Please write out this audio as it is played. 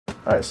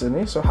All right,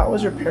 Sydney, so how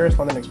was your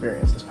Paris-Londres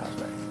experience this past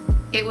May?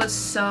 It was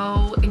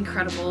so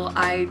incredible.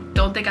 I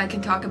don't think I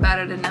can talk about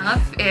it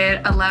enough.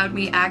 It allowed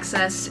me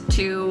access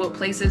to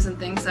places and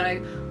things that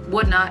I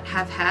would not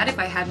have had if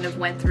I hadn't have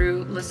went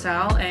through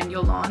LaSalle and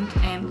Yolande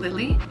and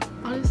Lily.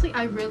 Honestly,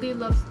 I really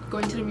loved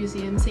going to the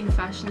museum, seeing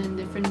fashion in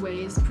different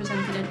ways,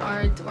 presented in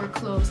art or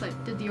clothes.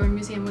 Like the Dior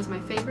Museum was my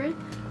favorite.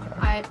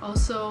 I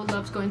also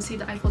loved going to see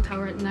the Eiffel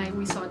Tower at night.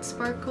 We saw it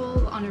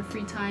sparkle on our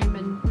free time,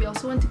 and we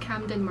also went to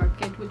Camden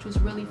Market, which was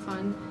really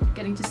fun,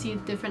 getting to see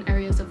different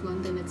areas of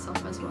London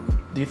itself as well.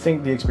 Do you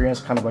think the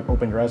experience kind of like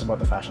opened your eyes about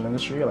the fashion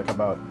industry, like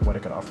about what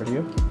it could offer to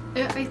you?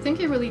 I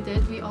think it really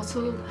did. We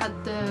also had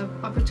the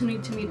opportunity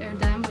to meet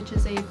Erdem, which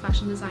is a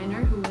fashion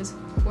designer who was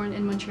born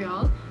in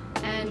Montreal,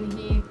 and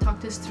he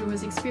talked us through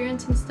his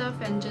experience and stuff,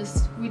 and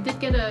just we did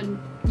get a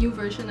new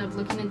version of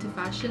looking into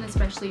fashion,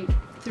 especially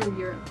through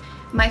Europe.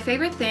 My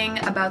favorite thing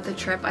about the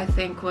trip, I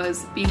think,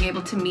 was being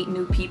able to meet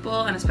new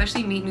people, and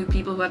especially meet new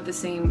people who have the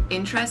same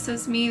interests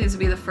as me. This would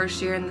be the first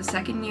year and the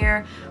second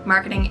year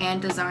marketing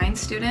and design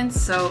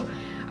students, so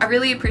I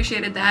really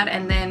appreciated that.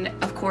 And then,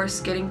 of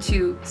course, getting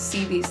to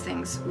see these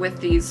things with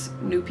these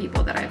new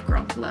people that I've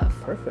grown to love.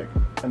 Perfect.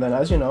 And then,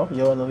 as you know,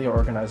 you and Lily are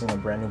organizing a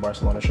brand new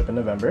Barcelona trip in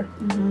November.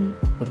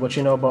 With what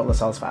you know about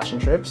LaSalle's fashion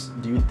trips,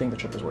 do you think the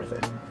trip is worth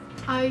it?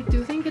 I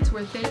do think it's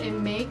worth it. It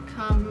may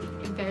come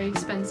very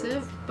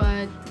expensive,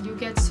 but you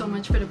get so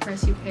much for the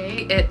price you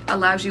pay. It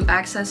allows you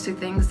access to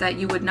things that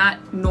you would not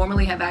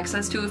normally have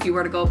access to if you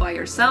were to go by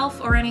yourself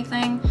or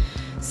anything.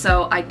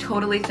 So I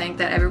totally think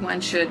that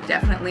everyone should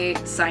definitely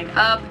sign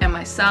up, and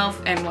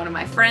myself and one of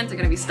my friends are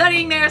going to be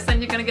studying there, so then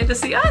you're going to get to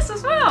see us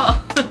as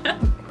well.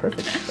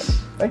 Perfect.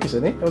 Thank you,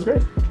 Sydney. That was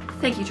great.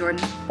 Thank you,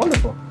 Jordan.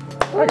 Wonderful.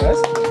 All right,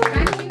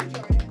 guys.